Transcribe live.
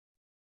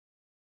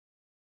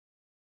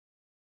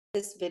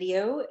This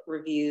video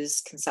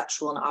reviews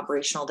conceptual and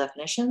operational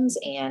definitions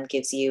and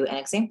gives you an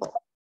example.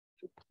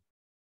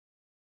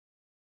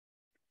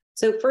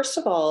 So first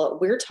of all,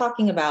 we're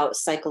talking about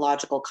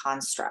psychological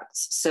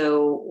constructs.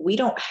 So we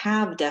don't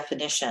have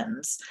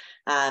definitions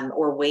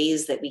or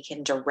ways that we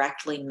can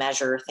directly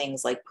measure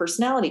things like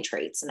personality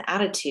traits and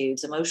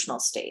attitudes, emotional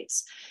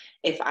states.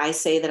 If I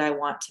say that I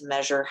want to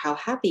measure how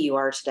happy you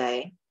are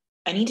today,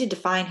 I need to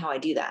define how I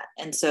do that.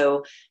 And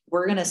so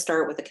we're going to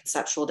start with a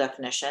conceptual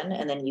definition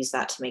and then use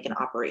that to make an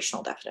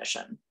operational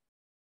definition.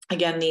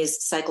 Again,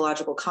 these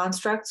psychological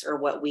constructs are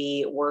what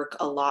we work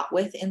a lot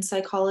with in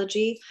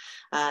psychology.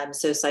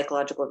 So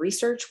psychological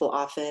research will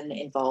often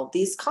involve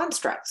these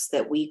constructs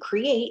that we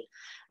create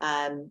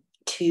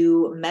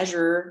to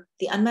measure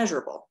the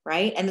unmeasurable,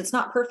 right? And it's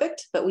not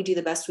perfect, but we do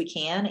the best we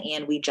can,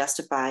 and we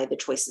justify the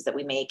choices that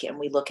we make, and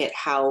we look at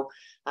how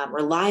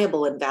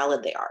reliable and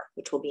valid they are,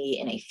 which will be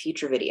in a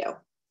future video.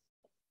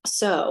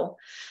 So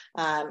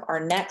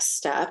our next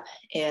step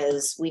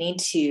is we need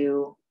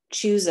to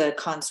choose a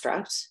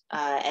construct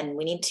and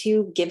we need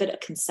to give it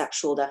a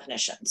conceptual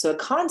definition. So a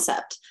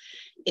concept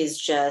is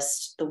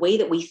just the way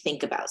that we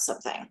think about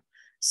something.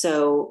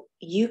 So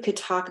you could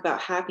talk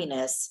about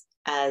happiness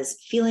as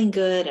feeling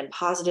good and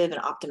positive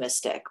and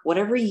optimistic.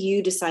 Whatever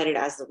you decided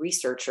as the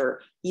researcher,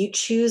 you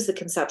choose the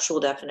conceptual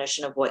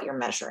definition of what you're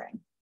measuring.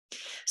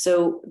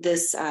 So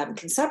this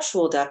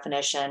conceptual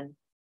definition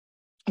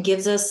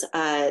gives us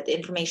the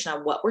information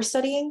on what we're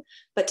studying,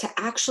 but to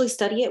actually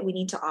study it, we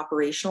need to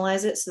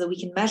operationalize it so that we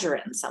can measure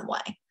it in some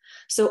way.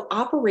 So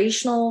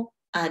operational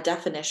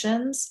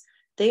definitions,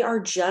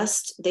 they're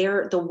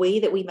the way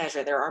that we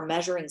measure. They're our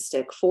measuring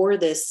stick for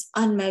this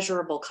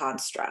unmeasurable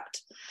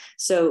construct.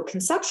 So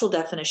conceptual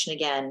definition,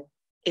 again,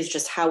 is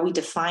just how we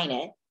define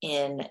it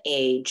in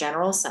a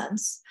general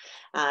sense.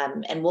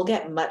 And we'll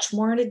get much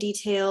more into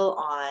detail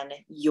on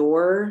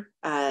your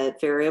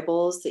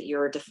variables that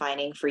you're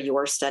defining for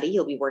your study.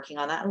 You'll be working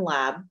on that in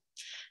lab.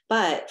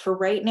 But for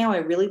right now, I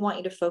really want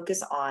you to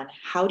focus on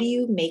how do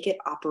you make it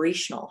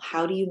operational?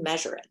 How do you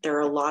measure it? There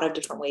are a lot of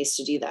different ways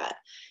to do that.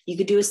 You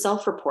could do a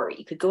self-report.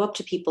 You could go up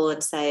to people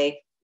and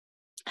say,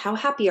 how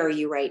happy are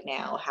you right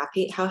now?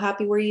 How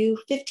happy were you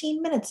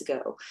 15 minutes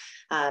ago?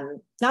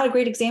 Not a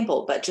great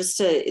example, but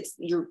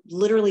you're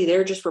literally,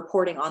 they're just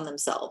reporting on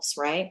themselves,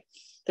 right?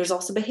 There's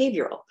also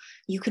behavioral.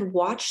 You could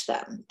watch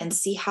them and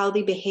see how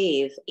they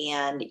behave.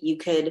 And you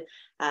could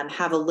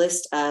have a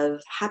list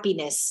of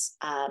happiness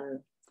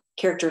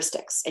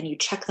characteristics, and you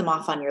check them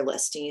off on your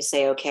list and you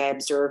say, okay, I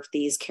observed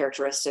these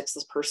characteristics.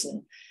 This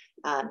person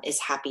is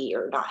happy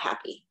or not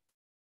happy.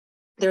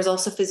 There's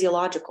also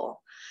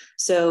physiological.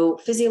 So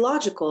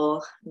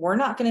physiological, we're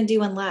not going to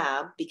do in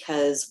lab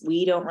because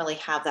we don't really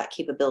have that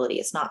capability.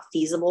 It's not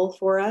feasible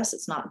for us.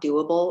 It's not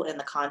doable in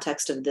the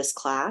context of this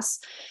class.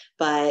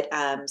 But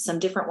some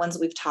different ones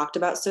that we've talked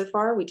about so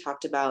far, we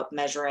talked about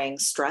measuring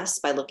stress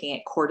by looking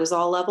at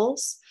cortisol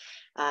levels.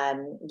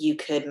 You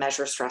could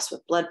measure stress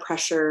with blood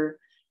pressure.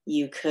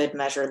 You could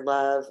measure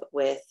love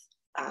with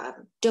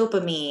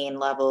dopamine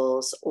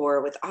levels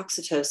or with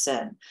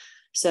oxytocin.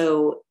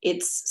 So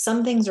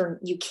some things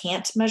you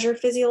can't measure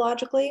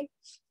physiologically.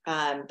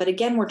 But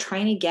again, we're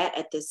trying to get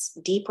at this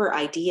deeper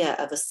idea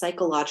of a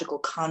psychological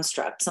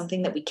construct,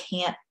 something that we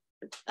can't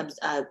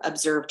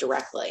observe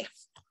directly.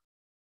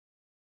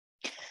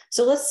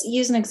 So let's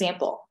use an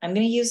example. I'm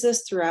going to use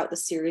this throughout the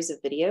series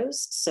of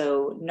videos.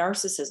 So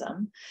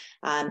narcissism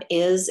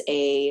is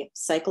a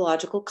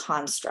psychological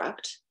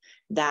construct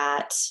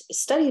that is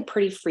studied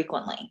pretty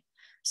frequently.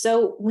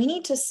 So we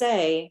need to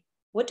say,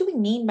 what do we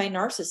mean by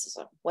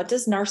narcissism? What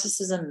does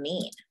narcissism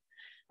mean?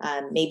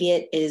 Maybe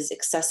it is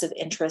excessive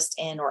interest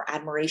in or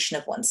admiration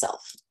of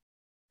oneself,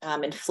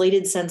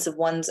 inflated sense of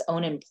one's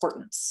own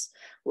importance,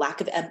 lack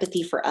of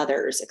empathy for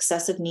others,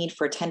 excessive need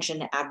for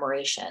attention and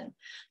admiration.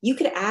 You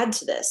could add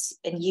to this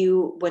and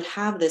you would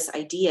have this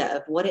idea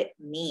of what it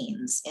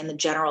means in the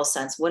general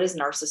sense. What is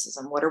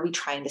narcissism? What are we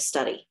trying to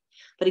study?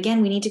 But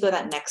again, we need to go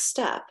that next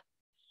step.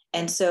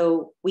 And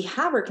so we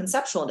have our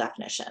conceptual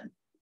definition.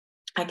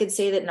 I could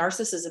say that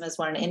narcissism is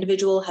when an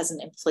individual has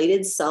an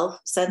inflated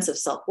sense of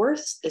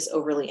self-worth, is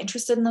overly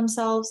interested in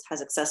themselves,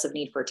 has excessive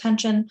need for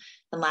attention,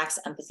 and lacks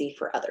empathy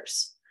for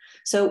others.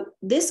 So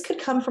this could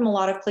come from a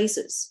lot of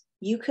places.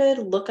 You could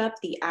look up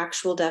the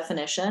actual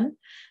definition.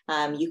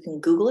 You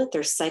can Google it.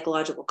 There's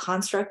psychological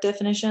construct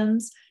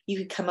definitions. You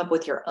could come up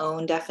with your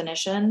own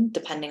definition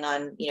depending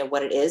on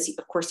what it is.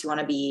 Of course, you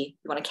want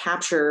to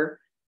capture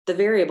the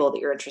variable that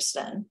you're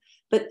interested in,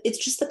 but it's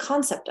just the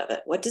concept of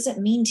it. What does it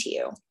mean to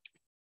you?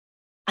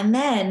 And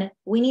then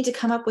we need to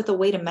come up with a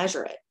way to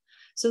measure it.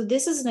 So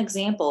this is an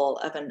example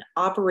of an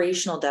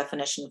operational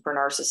definition for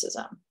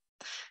narcissism.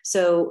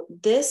 So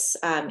this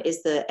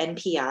is the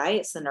NPI.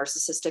 It's the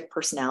Narcissistic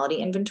Personality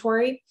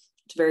Inventory.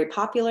 It's very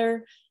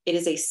popular. It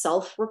is a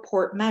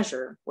self-report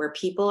measure where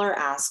people are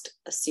asked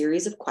a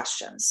series of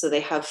questions. So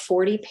they have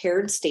 40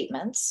 paired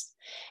statements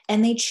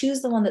and they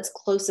choose the one that's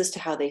closest to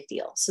how they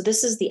feel. So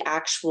this is the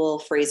actual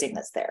phrasing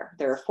that's there.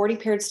 There are 40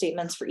 paired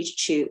statements for each,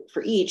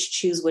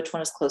 choose which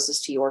one is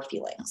closest to your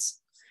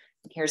feelings.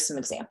 And here's some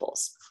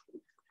examples.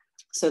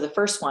 So the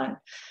first one,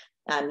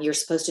 you're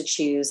supposed to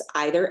choose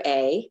either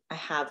A, I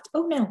have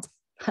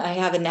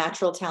a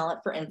natural talent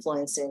for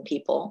influencing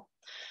people,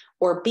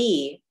 or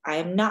B, I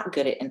am not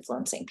good at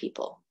influencing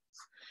people.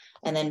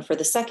 And then for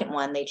the second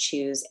one, they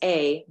choose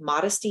A,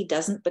 modesty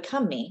doesn't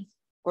become me,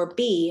 or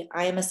B,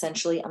 I am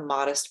essentially a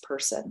modest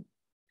person.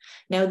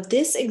 Now,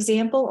 this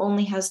example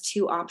only has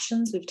two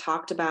options. We've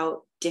talked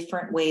about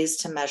different ways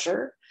to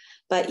measure,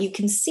 but you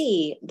can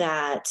see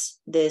that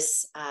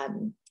this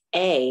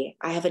A,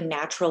 I have a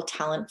natural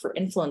talent for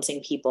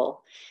influencing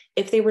people.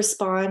 If they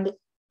respond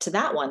to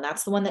that one,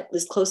 that's the one that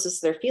is closest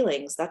to their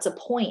feelings, that's a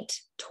point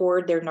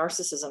toward their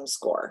narcissism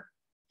score.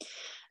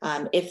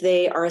 If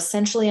they are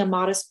essentially a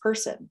modest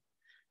person,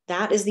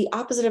 that is the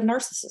opposite of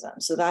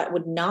narcissism. So that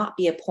would not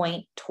be a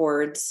point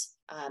towards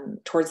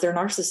their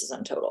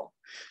narcissism total.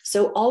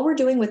 So all we're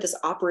doing with this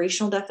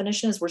operational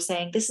definition is we're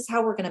saying, this is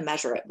how we're going to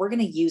measure it. We're going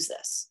to use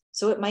this.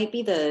 So it might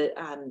be the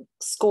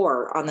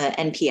score on the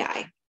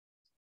NPI.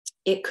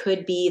 It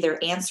could be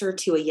their answer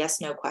to a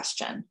yes/no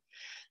question.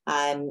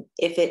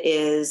 If it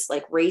is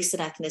like race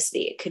and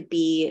ethnicity, it could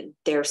be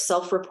their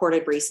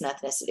self-reported race and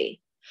ethnicity.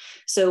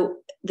 So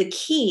the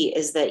key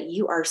is that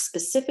you are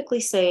specifically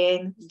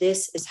saying,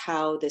 this is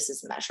how this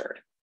is measured.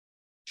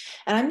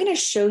 And I'm going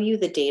to show you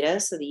the data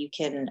so that you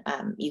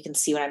can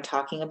see what I'm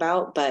talking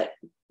about, but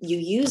you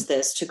use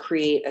this to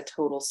create a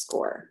total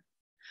score.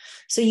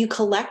 So you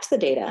collect the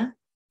data.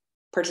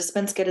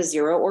 Participants get a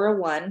 0 or a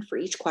 1 for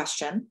each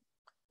question.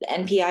 The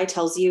NPI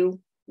tells you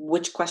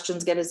which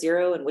questions get a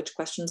 0 and which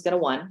questions get a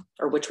 1,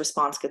 or which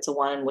response gets a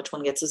 1 and which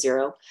one gets a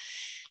 0.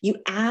 You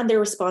add their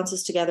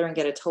responses together and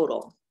get a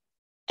total.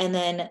 And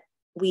then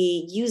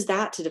we use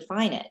that to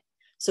define it.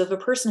 So if a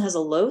person has a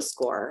low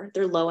score,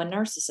 they're low in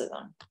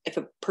narcissism. If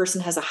a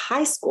person has a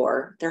high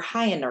score, they're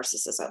high in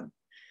narcissism.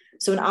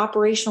 So an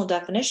operational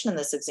definition in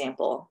this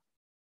example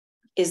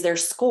is their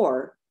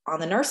score on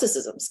the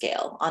narcissism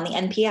scale, on the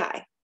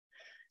NPI.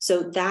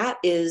 So that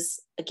is,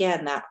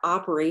 again, that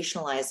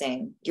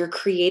operationalizing. You're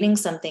creating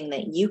something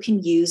that you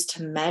can use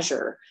to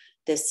measure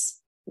this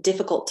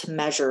difficult to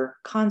measure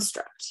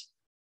construct.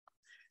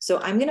 So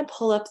I'm going to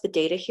pull up the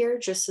data here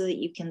just so that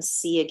you can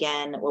see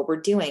again what we're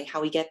doing, how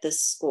we get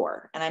this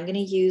score. And I'm going to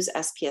use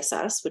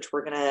SPSS, which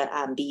we're going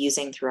to be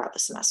using throughout the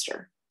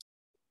semester.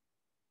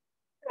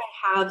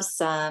 I have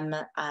some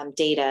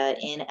data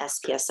in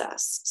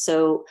SPSS.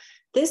 So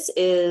this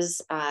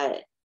is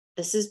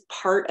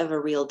part of a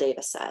real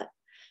data set.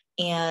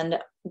 And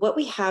what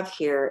we have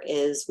here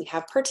is we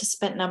have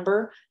participant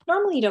number.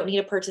 Normally you don't need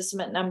a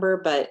participant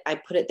number, but I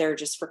put it there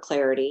just for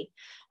clarity.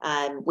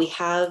 We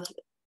have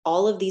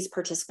all of these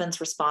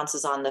participants'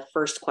 responses on the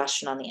first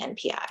question on the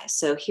NPI.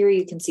 So here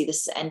you can see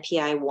this is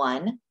NPI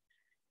 1.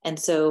 And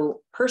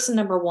so person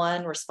number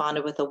 1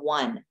 responded with a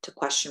 1 to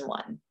question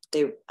 1.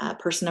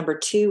 Person number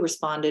 2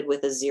 responded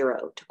with a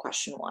 0 to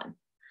question 1.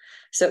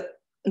 So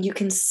you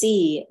can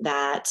see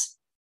that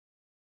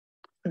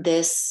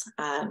this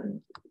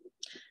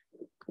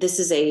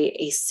is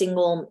a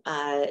single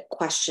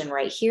question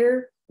right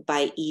here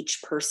by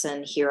each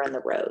person here in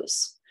the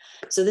rows.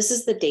 So this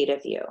is the data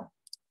view.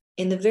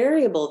 In the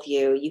variable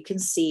view, you can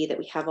see that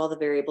we have all the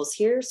variables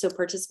here. So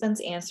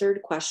participants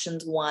answered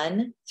questions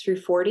 1 through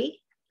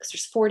 40, because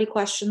there's 40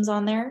 questions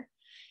on there.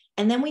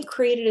 And then we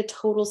created a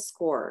total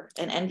score,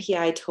 an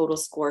NPI total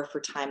score for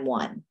time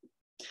 1.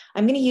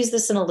 I'm going to use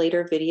this in a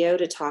later video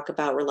to talk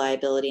about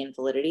reliability and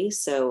validity.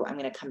 So I'm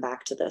going to come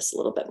back to this a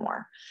little bit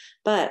more.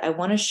 But I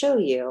want to show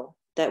you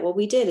that what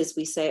we did is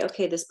we say,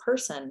 okay, this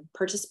person,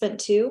 participant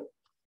 2,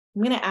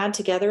 I'm going to add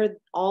together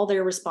all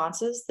their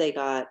responses. They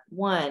got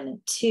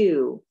 1,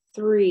 2,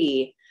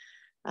 3,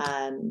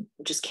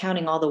 just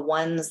counting all the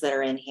ones that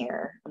are in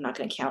here. I'm not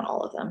going to count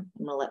all of them.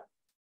 I'm going to let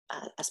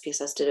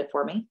SPSS did it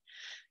for me.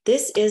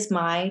 This is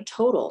my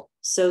total.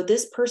 So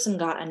this person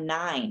got a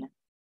 9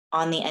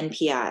 on the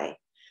NPI.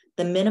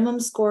 The minimum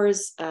score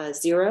is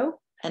 0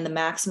 and the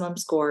maximum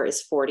score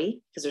is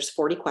 40 because there's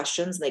 40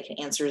 questions. They can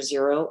answer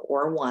 0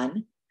 or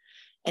 1.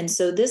 And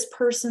so this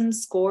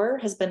person's score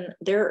has been,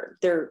 their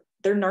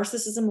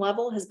narcissism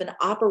level has been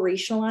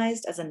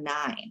operationalized as a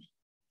 9.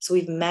 So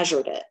we've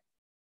measured it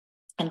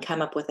and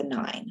come up with a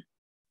 9.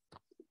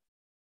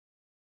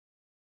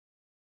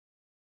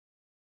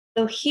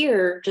 So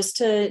here, just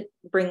to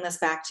bring this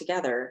back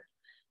together,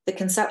 the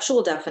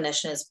conceptual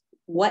definition is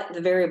what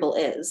the variable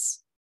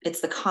is.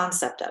 It's the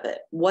concept of it.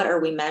 What are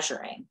we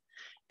measuring?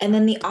 And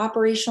then the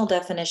operational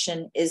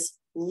definition is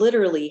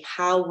literally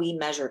how we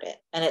measured it.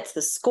 And it's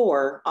the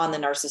score on the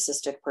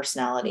narcissistic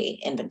personality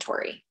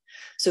inventory.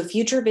 So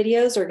future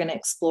videos are going to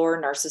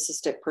explore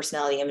narcissistic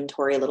personality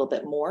inventory a little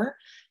bit more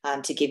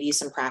to give you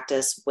some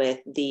practice with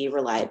the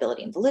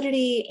reliability and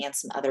validity and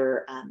some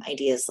other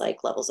ideas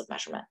like levels of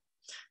measurement.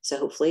 So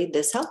hopefully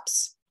this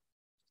helps.